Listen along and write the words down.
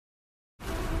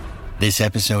This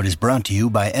episode is brought to you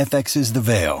by FX's The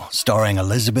Veil, starring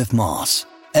Elizabeth Moss.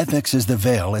 FX's The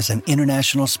Veil is an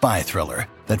international spy thriller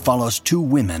that follows two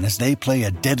women as they play a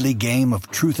deadly game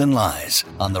of truth and lies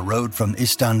on the road from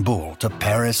Istanbul to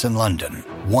Paris and London.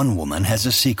 One woman has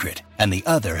a secret, and the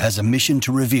other has a mission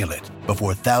to reveal it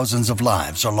before thousands of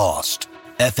lives are lost.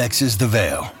 FX's The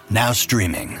Veil, now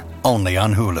streaming, only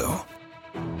on Hulu.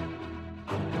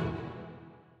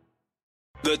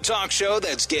 The talk show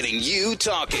that's getting you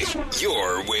talking.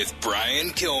 You're with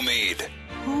Brian Kilmeade.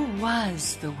 Who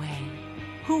was the way?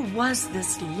 Who was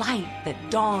this light that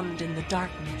dawned in the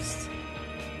darkness?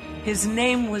 His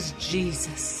name was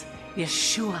Jesus,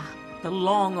 Yeshua, the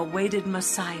long-awaited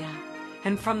Messiah.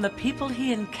 And from the people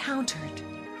he encountered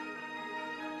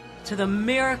to the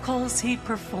miracles he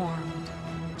performed,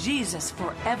 Jesus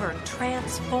forever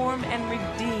transformed and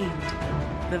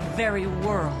redeemed the very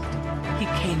world he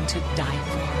came to die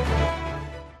for.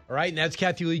 All right, and that's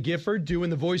Kathy Lee Gifford doing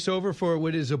the voiceover for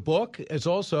what is a book. It's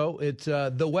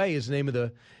The Way is the name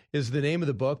of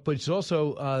the book, but it's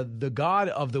also The God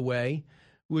of the Way,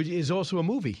 which is also a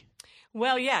movie.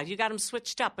 Well, yeah, you got them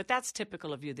switched up, but that's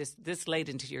typical of you this late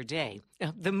into your day.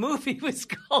 The movie was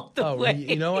called The Way.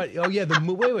 You know what? Oh, yeah,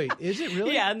 wait, is it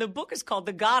really? Yeah, and the book is called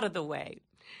The God of the Way.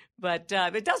 But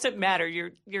it doesn't matter.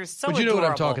 You're so But you know adorable. what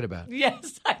I'm talking about.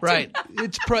 Yes, I do. Right.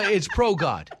 It's pro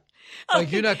God.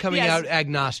 Like you're not coming Yes. out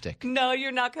agnostic. No,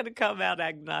 you're not going to come out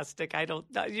agnostic. I don't.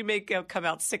 You may come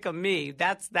out sick of me.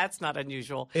 That's not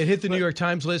unusual. It hit the New York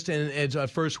Times list, and it's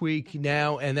first week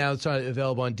now, and now it's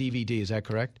available on DVD. Is that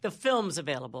correct? The film's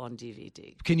available on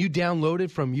DVD. Can you download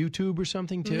it from YouTube or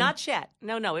something too? Not yet.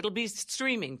 No. It'll be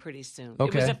streaming pretty soon.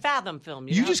 Okay. It was a Fathom film.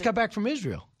 You just got back from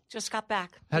Israel. Just got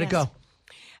back. How'd it go?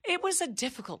 It was a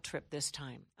difficult trip this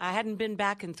time. I hadn't been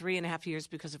back in 3.5 years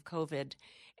because of COVID,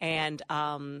 and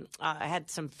I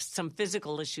had some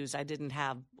physical issues I didn't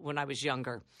have when I was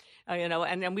younger.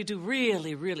 And we do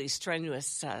really, really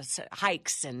strenuous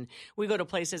hikes, and we go to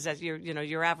places that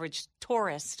your average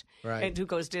tourist who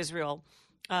goes to Israel,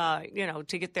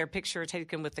 to get their picture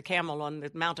taken with the camel on the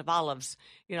Mount of Olives.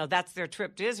 That's their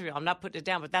trip to Israel. I'm not putting it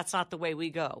down, but that's not the way we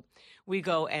go. We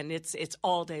go, and it's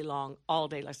all day long,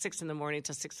 like 6 in the morning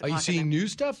till 6 o'clock. Are you seeing new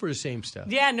stuff or the same stuff?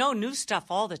 Yeah, no, new stuff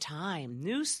all the time.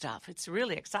 New stuff. It's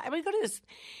really exciting. We go to this,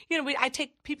 I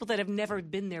take people that have never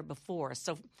been there before,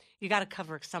 so you got to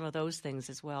cover some of those things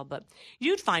as well. But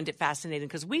you'd find it fascinating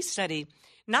because we study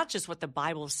not just what the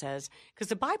Bible says, because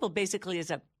the Bible basically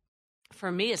is for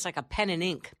me, it's like a pen and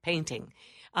ink painting.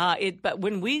 But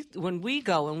when we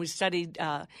go and we study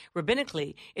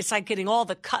rabbinically, it's like getting all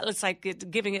the it's like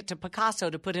giving it to Picasso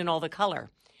to put in all the color,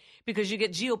 because you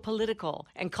get geopolitical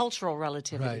and cultural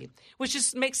relativity, which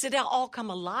just makes it all come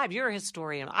alive. You're a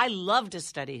historian. I love to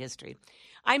study history.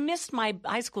 I missed my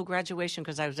high school graduation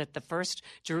because I was at the first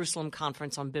Jerusalem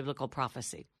Conference on Biblical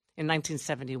Prophecy in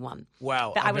 1971.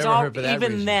 Wow. I was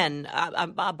then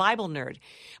a Bible nerd.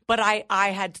 But I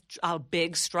had a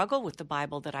big struggle with the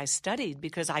Bible that I studied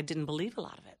because I didn't believe a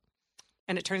lot of it.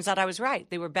 And it turns out I was right.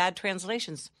 They were bad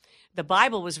translations. The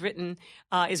Bible was written,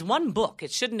 is one book.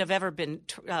 It shouldn't have ever been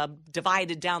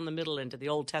divided down the middle into the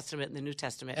Old Testament and the New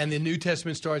Testament. And the New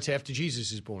Testament starts after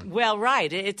Jesus is born. Well,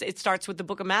 right. It starts with the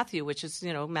book of Matthew, which is,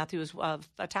 Matthew was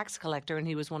a tax collector, and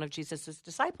he was one of Jesus'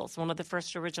 disciples, one of the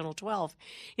first original 12.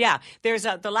 Yeah, there's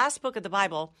the last book of the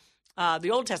Bible,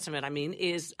 the Old Testament,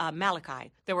 is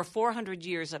Malachi. There were 400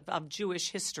 years of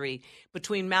Jewish history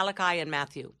between Malachi and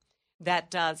Matthew.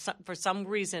 That for some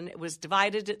reason it was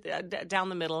divided down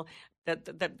the middle.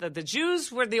 The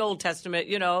Jews were the Old Testament,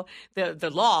 the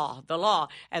law,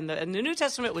 and the New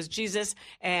Testament was Jesus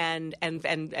and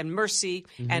mercy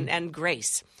and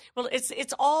grace. Well,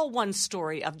 it's all one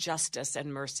story of justice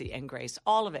and mercy and grace,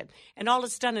 all of it, and all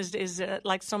it's done is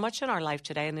like so much in our life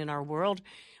today and in our world.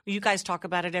 You guys talk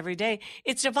about it every day.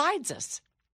 It divides us.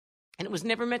 And it was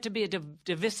never meant to be a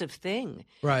divisive thing.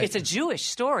 Right. It's a Jewish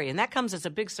story, and that comes as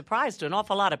a big surprise to an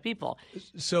awful lot of people.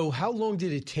 So how long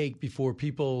did it take before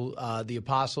people, the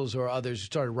apostles or others,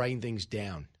 started writing things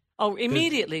down? Oh,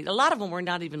 immediately. A lot of them were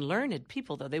not even learned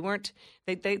people, though. They weren't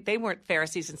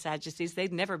Pharisees and Sadducees.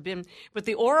 They'd never been. But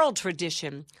the oral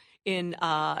tradition in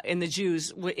the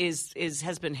Jews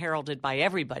has been heralded by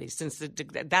everybody since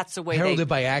that's the way heralded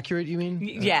by accurate, you mean?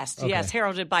 Yes, okay. Yes,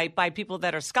 heralded by people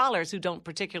that are scholars who don't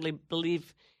particularly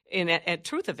believe in a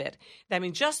truth of it. I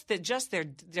mean, just their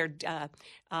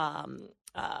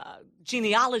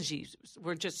genealogies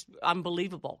were just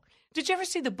unbelievable. Did you ever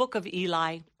see the Book of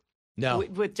Eli? No.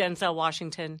 With Denzel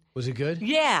Washington. Was it good?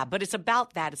 Yeah, but it's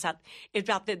about that. It's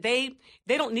about that they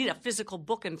don't need a physical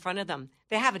book in front of them.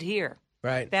 They have it here.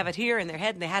 Right. They have it here in their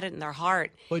head, and they had it in their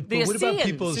heart. But the what about Essenes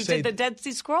people who say did the Dead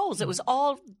Sea Scrolls? It was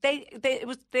all they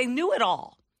knew it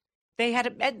all. They had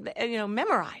it,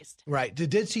 memorized. Right. The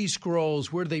Dead Sea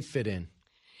Scrolls, where do they fit in?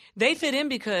 They fit in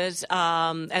because,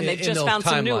 they've just the found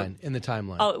some new. In the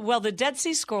timeline. Oh, well, the Dead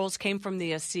Sea Scrolls came from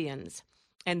the Essenes,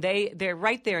 and they're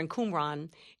right there in Qumran,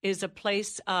 is a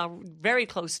place very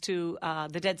close to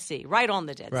the Dead Sea, right on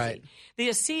the Dead Sea. The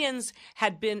Essenes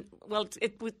had been,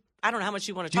 I don't know how much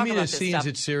you want to talk about this stuff. Do you mean Essenes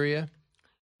at Syria?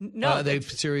 No,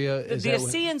 Syria. The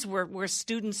Essenes were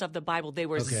students of the Bible. They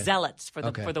were zealots for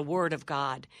the Word of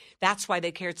God. That's why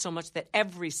they cared so much that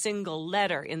every single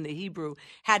letter in the Hebrew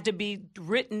had to be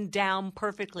written down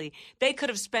perfectly. They could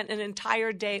have spent an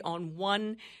entire day on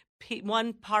one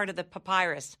part of the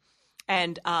papyrus,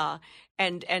 and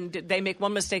they make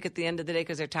one mistake at the end of the day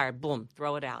because they're tired. Boom,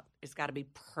 throw it out. It's got to be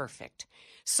perfect.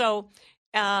 So,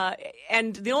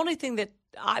 and the only thing that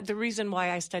the reason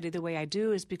why I study the way I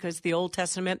do is because the Old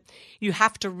Testament, you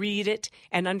have to read it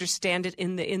and understand it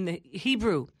in the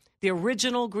Hebrew, the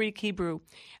original Greek Hebrew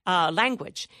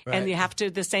language, and you have to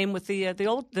the same with the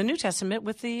New Testament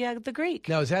with the Greek.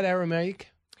 Now, is that Aramaic?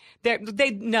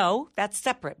 No, that's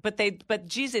separate. But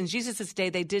in Jesus' day,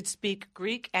 they did speak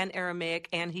Greek and Aramaic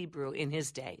and Hebrew in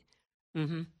his day.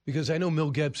 Mm-hmm. Because I know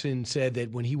Mel Gibson said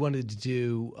that when he wanted to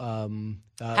do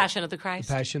Passion of the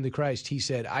Christ, he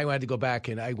said, I had to go back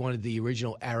and I wanted the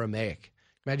original Aramaic.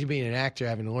 Imagine being an actor,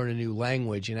 having to learn a new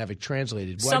language and have it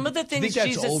translated. Some of the things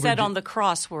Jesus said on the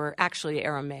cross were actually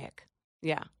Aramaic.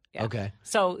 Yeah. Okay.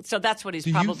 So that's what he's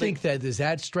probably... Do you think does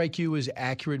that strike you as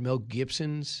accurate, Mel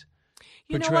Gibson's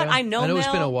portrayal? You know what? I know Mel. It's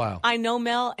been a while. I know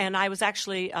Mel, and I was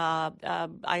actually...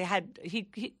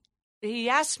 He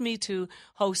asked me to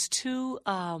host two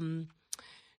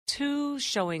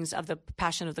showings of the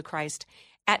Passion of the Christ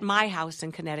at my house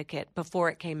in Connecticut before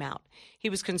it came out. He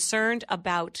was concerned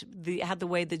about the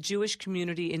way the Jewish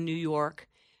community in New York,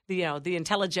 the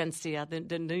intelligentsia,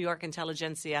 the New York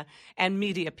intelligentsia and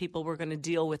media people were going to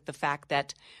deal with the fact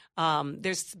that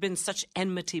there's been such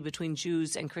enmity between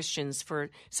Jews and Christians for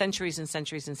centuries and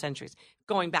centuries and centuries.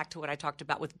 Going back to what I talked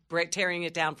about with tearing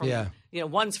it down from,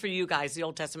 one's for you guys, the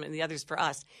Old Testament, and the other's for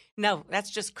us. No, that's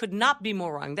just could not be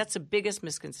more wrong. That's the biggest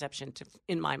misconception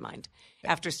in my mind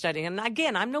after studying. And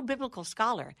again, I'm no biblical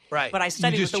scholar, right? But I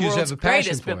study with the world's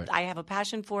greatest. I have a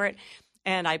passion for it.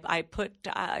 And I put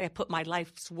my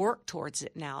life's work towards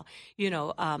it now,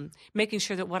 making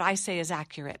sure that what I say is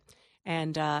accurate.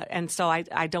 And so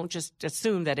I don't just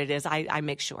assume that it is. I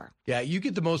make sure. Yeah, you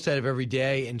get the most out of every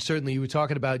day. And certainly you were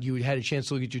talking about you had a chance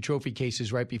to look at your trophy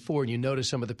cases right before, and you noticed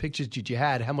some of the pictures that you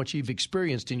had, how much you've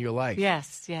experienced in your life.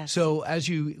 Yes. So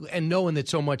knowing that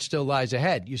so much still lies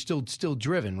ahead, you're still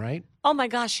driven, right? Oh, my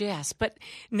gosh, yes. But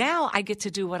now I get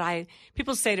to do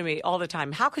people say to me all the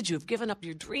time, how could you have given up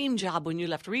your dream job when you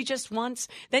left Regis once?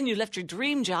 Then you left your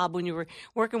dream job when you were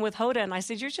working with Hoda. And I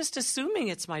said, you're just assuming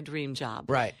it's my dream job.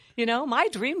 Right. My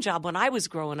dream job when I was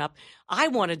growing up, I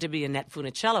wanted to be Annette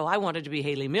Funicello. I wanted to be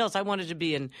Haley Mills. I wanted to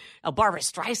be a Barbara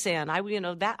Streisand. I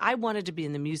wanted to be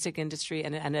in the music industry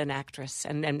and an actress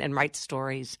and write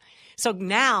stories. So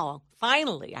now,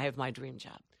 finally, I have my dream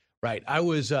job. Right. I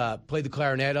was played the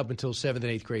clarinet up until 7th and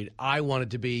 8th grade. I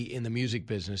wanted to be in the music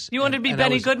business. You wanted to be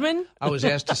Benny Goodman? I was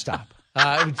asked to stop.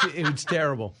 It was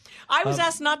terrible. I was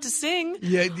asked not to sing.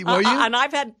 Yeah, were you? And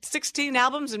I've had 16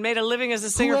 albums and made a living as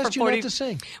a singer for 40 years. Who asked you not to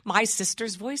sing? My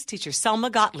sister's voice teacher, Selma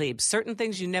Gottlieb. Certain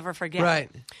things you never forget.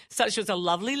 Right. So she was a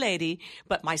lovely lady,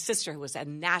 but my sister was a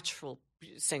natural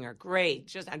singer, great,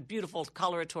 just a beautiful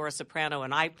coloratura soprano,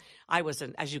 and I was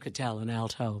as you could tell, an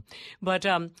alto. But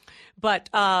so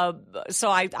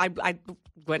I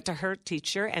went to her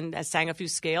teacher and sang a few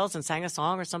scales and sang a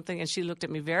song or something, and she looked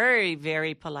at me very,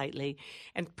 very politely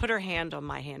and put her hand on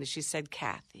my hand, and she said,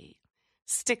 "Kathy,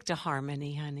 stick to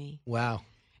harmony, honey." Wow.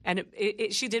 And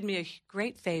she did me a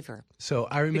great favor. So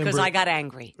I remember because I got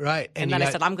angry, right? And then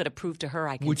I said, "I'm going to prove to her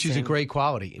I can." Which sing. is a great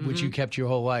quality, which you kept your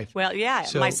whole life. Well, yeah.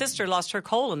 So, my sister lost her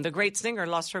colon. The great singer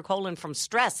lost her colon from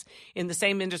stress in the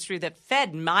same industry that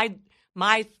fed my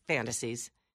fantasies.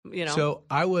 So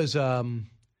I was.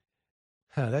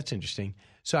 That's interesting.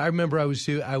 So I remember I was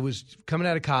coming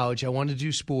out of college. I wanted to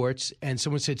do sports, and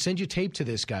someone said, "Send your tape to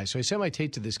this guy." So I sent my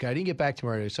tape to this guy. I didn't get back to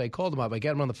him right away, so I called him up. I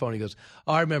got him on the phone. He goes,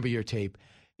 "Oh, I remember your tape.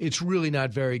 It's really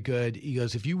not very good." He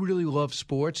goes, "If you really love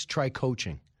sports, try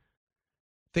coaching."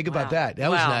 Think about that. That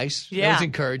was nice. Yeah. That was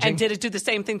encouraging. And did it do the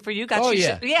same thing for you?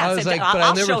 Yeah. I was like, but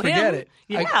I'll never forget it.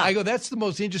 Yeah. I go, that's the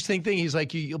most interesting thing. He's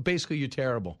like, you're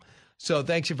terrible. So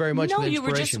thanks you very much for No, the you were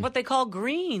just inspiration. what they call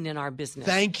green in our business.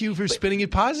 Thank you for spinning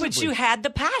it positively. But you had the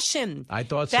passion. I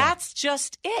thought so. That's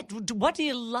just it. What do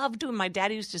you love doing? My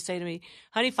daddy used to say to me,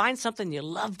 honey, find something you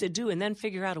love to do and then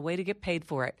figure out a way to get paid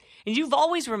for it. And you've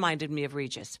always reminded me of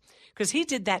Regis because he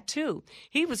did that too.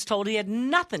 He was told he had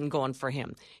nothing going for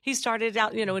him. He started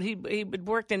out, and he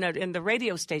worked in the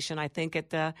radio station, I think,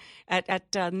 at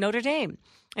Notre Dame.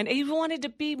 And he wanted to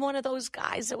be one of those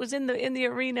guys that was in the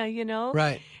arena,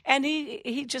 Right. And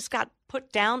he just got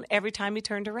put down every time he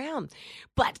turned around.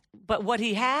 But what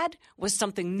he had was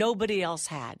something nobody else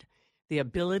had: the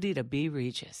ability to be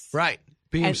Regis. Right.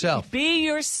 Be himself. Be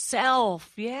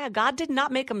yourself. Yeah, God did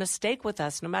not make a mistake with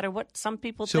us, no matter what some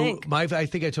people think. I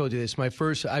think I told you this.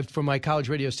 From my college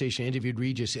radio station, I interviewed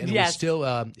Regis, and Yes. it was still,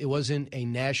 it wasn't a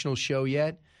national show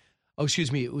yet. Oh,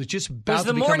 excuse me. It was just about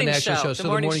the to become a morning national show. show. The So the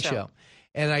morning morning show. show.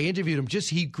 And I interviewed him.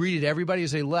 He greeted everybody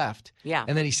as they left. Yeah.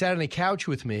 And then he sat on a couch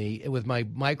with me with my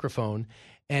microphone.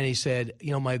 And he said,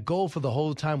 my goal for the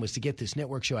whole time was to get this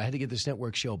network show. I had to get this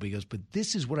network show because, but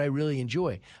this is what I really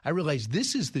enjoy. I realized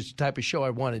this is the type of show I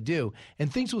want to do,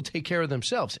 and things will take care of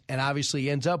themselves. And obviously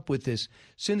ends up with this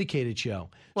syndicated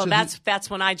show. Well, So that's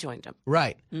when I joined him.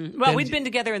 right. Well, we'd been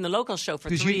together in the local show for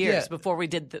 3 years before we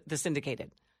did the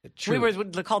syndicated. True. We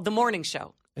were called the Morning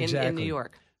Show in Exactly. New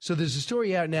York. So there's a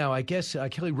story out now. I guess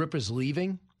Kelly Ripa's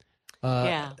leaving.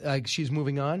 She's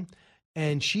moving on.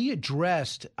 And she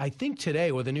addressed, I think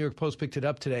today, or the New York Post picked it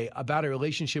up today, about her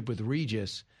relationship with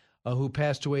Regis, who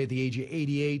passed away at the age of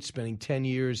 88, spending 10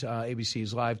 years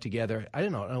ABC's Live together. I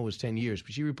didn't know it was 10 years,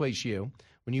 but she replaced you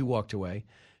when you walked away.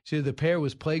 She said the pair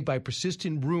was plagued by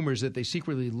persistent rumors that they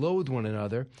secretly loathed one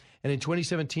another. And in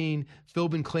 2017,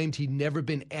 Philbin claimed he'd never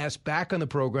been asked back on the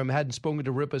program, hadn't spoken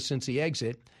to Ripa since the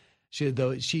exit. She said,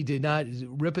 though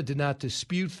Ripa did not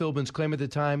dispute Philbin's claim at the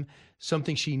time,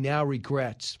 something she now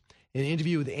regrets. In an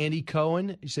interview with Andy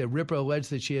Cohen, she said Ripa alleged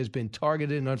that she has been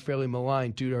targeted and unfairly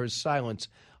maligned due to her silence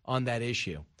on that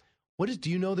issue. Do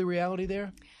you know the reality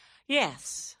there?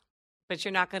 Yes, but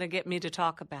you're not going to get me to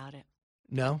talk about it.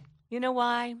 No? You know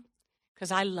why?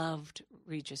 Because I loved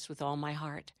Regis with all my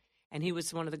heart, and he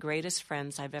was one of the greatest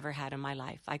friends I've ever had in my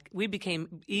life. We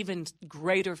became even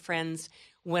greater friends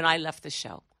when I left the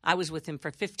show. I was with him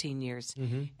for 15 years,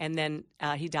 and then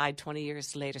he died 20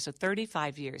 years later. So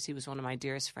 35 years, he was one of my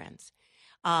dearest friends.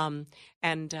 I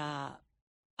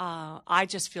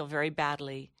just feel very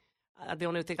badly. The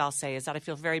only thing I'll say is that I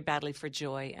feel very badly for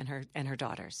Joy and her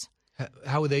daughters.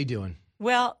 How are they doing?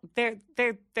 Well, they're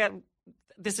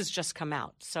this has just come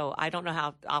out, so I don't know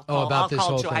how I'll about this call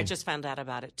whole Joy. I thing. just found out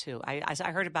about it too. I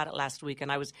heard about it last week,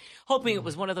 and I was hoping it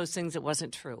was one of those things that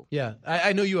wasn't true. Yeah,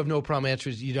 I know you have no problem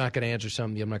answering. You're not going to answer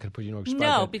something. I'm not going to put you in a spot.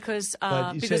 No, because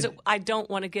said- I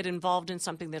don't want to get involved in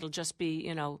something that'll just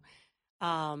be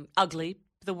ugly.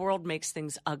 The world makes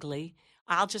things ugly.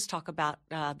 I'll just talk about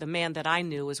the man that I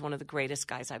knew was one of the greatest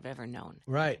guys I've ever known.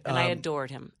 Right. And I adored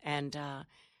him, and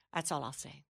that's all I'll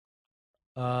say.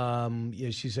 Yeah,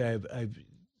 she said,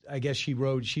 I guess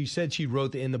she said she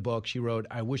wrote in the book, she wrote,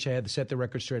 I wish I had set the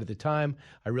record straight at the time.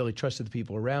 I really trusted the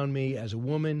people around me. As a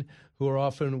woman, we are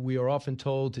often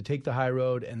told to take the high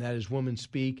road, and that is woman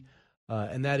speak.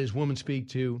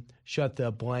 To shut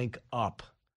the blank up.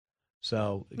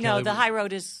 So No, the high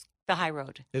road is the high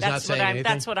road. It's not saying anything?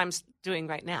 That's what I'm doing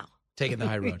right now. Taking the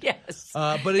high road. Yes.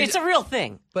 But it's a real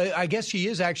thing. But I guess she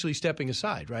is actually stepping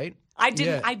aside, right? I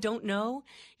didn't. Yeah. I don't know.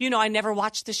 I never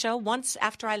watched the show once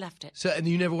after I left it. So, and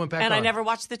you never went back And on? I never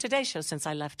watched the Today Show since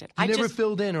I left it. You never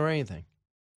filled in or anything?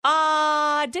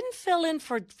 I didn't fill in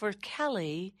for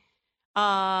Kelly.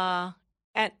 I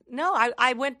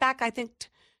went back, I think,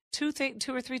 two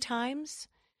or three times.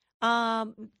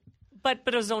 But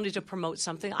it was only to promote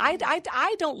something.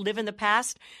 I don't live in the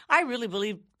past. I really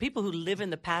believe people who live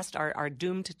in the past are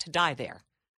doomed to die there.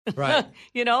 Right.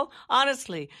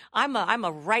 Honestly, I'm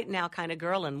a right now kind of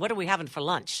girl. And what are we having for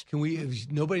lunch?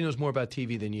 Nobody knows more about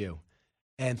TV than you.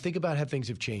 And think about how things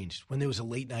have changed. When there was a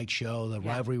late night show, the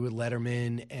rivalry with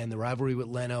Letterman and the rivalry with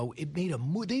Leno, it made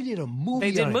they did a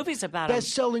movie. They did on it. movies about it.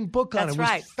 Best-selling book on That's it. It was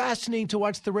right. fascinating to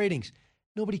watch the ratings.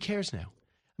 Nobody cares now.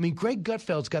 I mean, Greg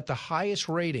Gutfeld's got the highest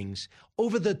ratings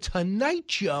over The Tonight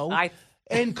Show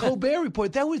and Colbert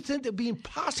Report. That would be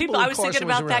impossible. I was thinking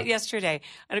about that around. yesterday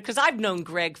because I've known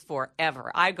Greg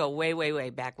forever. I go way, way,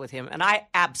 way back with him, and I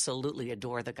absolutely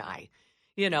adore the guy.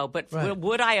 But Right.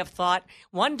 would I have thought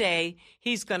one day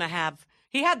he's going to have?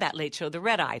 He had that late show, the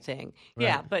Red Eye thing. Right.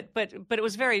 Yeah, but it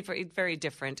was very, very, very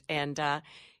different, and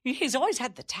he's always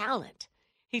had the talent.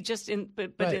 He just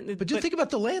But just think about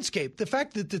the landscape. The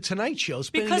fact that The Tonight Show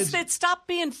because it stopped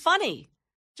being funny.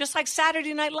 Just like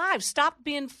Saturday Night Live stopped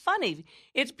being funny.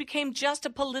 It became just a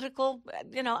political,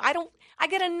 I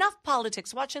get enough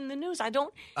politics watching the news.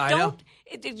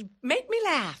 It make me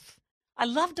laugh. I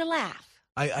love to laugh.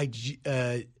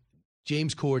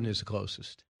 James Corden is the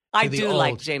closest. I do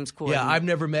like James Corden. Yeah, I've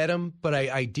never met him, but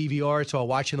I DVR it, so I'll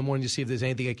watch in the morning to see if there's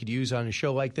anything I could use on a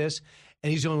show like this.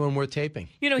 And he's the only one worth taping.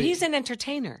 He's an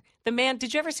entertainer. The man,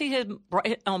 did you ever see him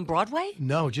on Broadway?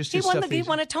 No, just he his won stuff. He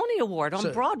won a Tony Award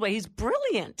on Broadway. He's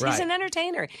brilliant. Right. He's an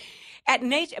entertainer.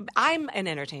 I'm an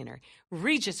entertainer.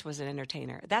 Regis was an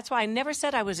entertainer. That's why I never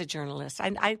said I was a journalist.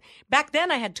 I back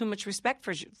then I had too much respect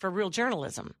for real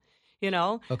journalism.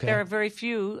 Okay. There are very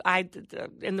few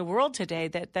in the world today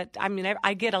that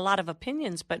I get a lot of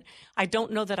opinions, but I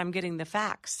don't know that I'm getting the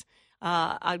facts.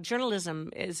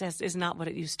 Journalism is not what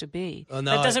it used to be. That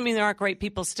doesn't mean there aren't great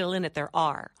people still in it. There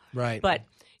are. Right. But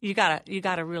you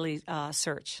gotta really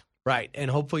search. Right, and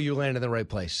hopefully you land in the right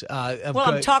place.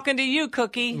 I'm talking to you,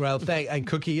 Cookie. Well, and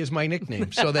Cookie is my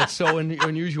nickname, so that's so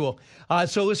unusual.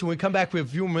 So listen, when we come back, we have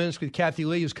a few more minutes with Kathy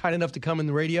Lee, who's kind enough to come in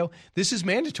the radio. This is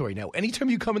mandatory now. Anytime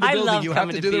you come in the building, you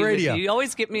have to do the radio. You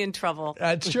always get me in trouble.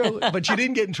 That's true, but you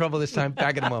didn't get in trouble this time.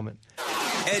 Back in a moment.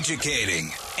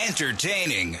 Educating,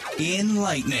 entertaining,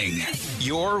 enlightening.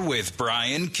 You're with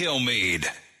Brian Kilmeade.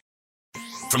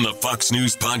 From the Fox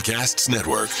News Podcasts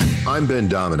Network. I'm Ben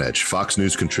Domenech, Fox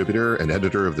News contributor and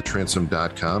editor of the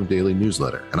Transom.com daily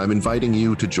newsletter, and I'm inviting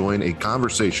you to join a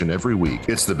conversation every week.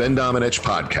 It's the Ben Domenech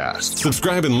Podcast.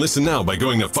 Subscribe and listen now by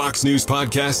going to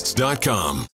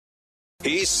foxnewspodcasts.com.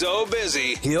 He's so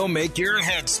busy, he'll make your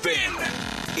head spin.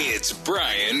 It's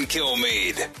Brian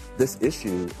Kilmeade. This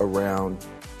issue around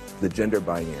the gender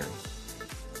binary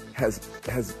has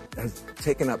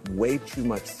taken up way too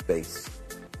much space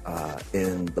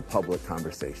in the public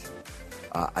conversation.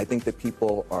 I think that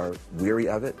people are weary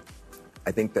of it.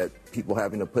 I think that people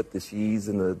having to put the she's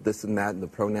and the this and that and the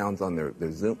pronouns on their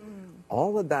Zoom,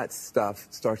 all of that stuff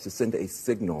starts to send a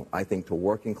signal, I think, to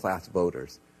working class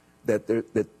voters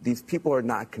that these people are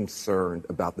not concerned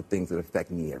about the things that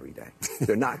affect me every day.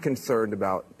 They're not concerned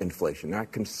about inflation. They're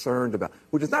not concerned about,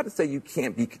 which is not to say you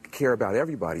can't care about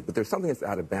everybody, but there's something that's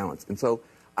out of balance. And so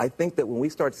I think that when we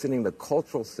start sending the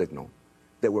cultural signal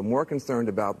that we're more concerned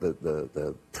about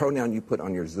the pronoun you put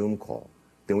on your Zoom call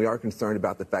than we are concerned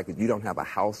about the fact that you don't have a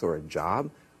house or a job,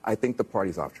 I think the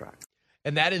party's off track.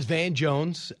 And that is Van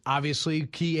Jones, obviously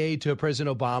key aide to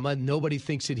President Obama. Nobody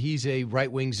thinks that he's a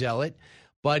right-wing zealot,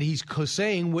 but he's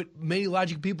saying what many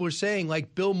logical people are saying,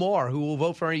 like Bill Maher, who will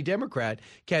vote for any Democrat,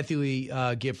 Kathy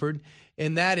Lee Gifford.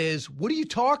 And that is, what are you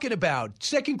talking about?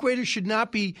 Second graders should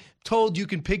not be told you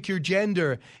can pick your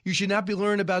gender. You should not be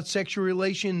learning about sexual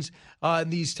relations in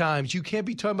these times. You can't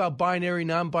be talking about binary,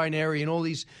 non-binary, and all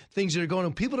these things that are going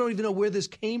on. People don't even know where this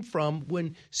came from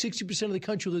when 60% of the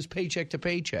country lives paycheck to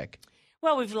paycheck.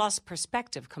 Well, we've lost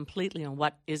perspective completely on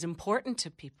what is important to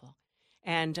people.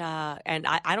 And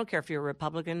I don't care if you're a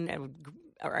Republican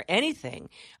or anything.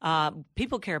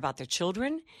 People care about their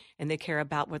children, and they care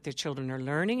about what their children are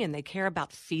learning, and they care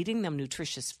about feeding them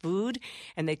nutritious food,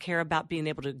 and they care about being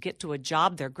able to get to a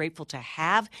job they're grateful to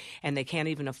have, and they can't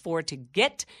even afford to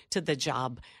get to the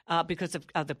job because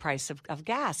of the price of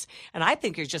gas. And I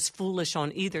think you're just foolish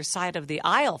on either side of the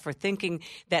aisle for thinking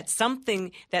that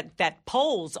something that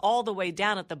polls all the way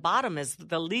down at the bottom is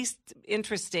the least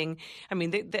interesting,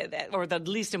 or the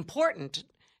least important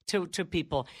to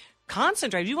people.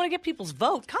 Concentrate. If you want to get people's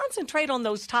vote, concentrate on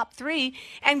those top three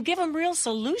and give them real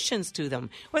solutions to them,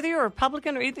 whether you're a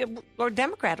Republican or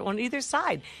Democrat on either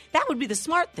side. That would be the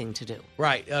smart thing to do.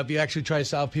 Right. If you actually try to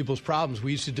solve people's problems.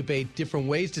 We used to debate different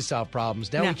ways to solve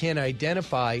problems. Now we can't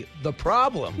identify the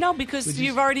problem. No, because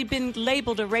you've already been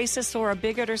labeled a racist or a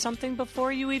bigot or something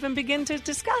before you even begin to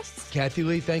discuss. Kathy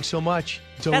Lee, thanks so much.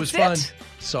 It's always fun.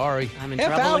 Sorry. I'm in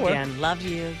trouble again. Love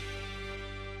you.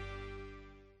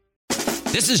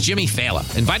 This is Jimmy Fallon,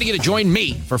 inviting you to join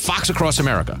me for Fox Across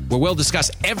America, where we'll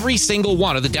discuss every single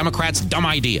one of the Democrats' dumb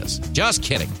ideas. Just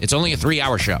kidding. It's only a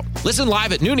 3-hour show. Listen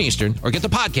live at noon Eastern or get the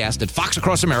podcast at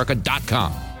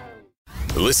foxacrossamerica.com.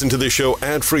 Listen to the show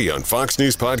ad-free on Fox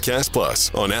News Podcast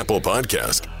Plus, on Apple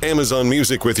Podcast, Amazon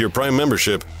Music with your Prime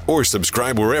membership, or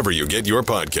subscribe wherever you get your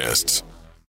podcasts.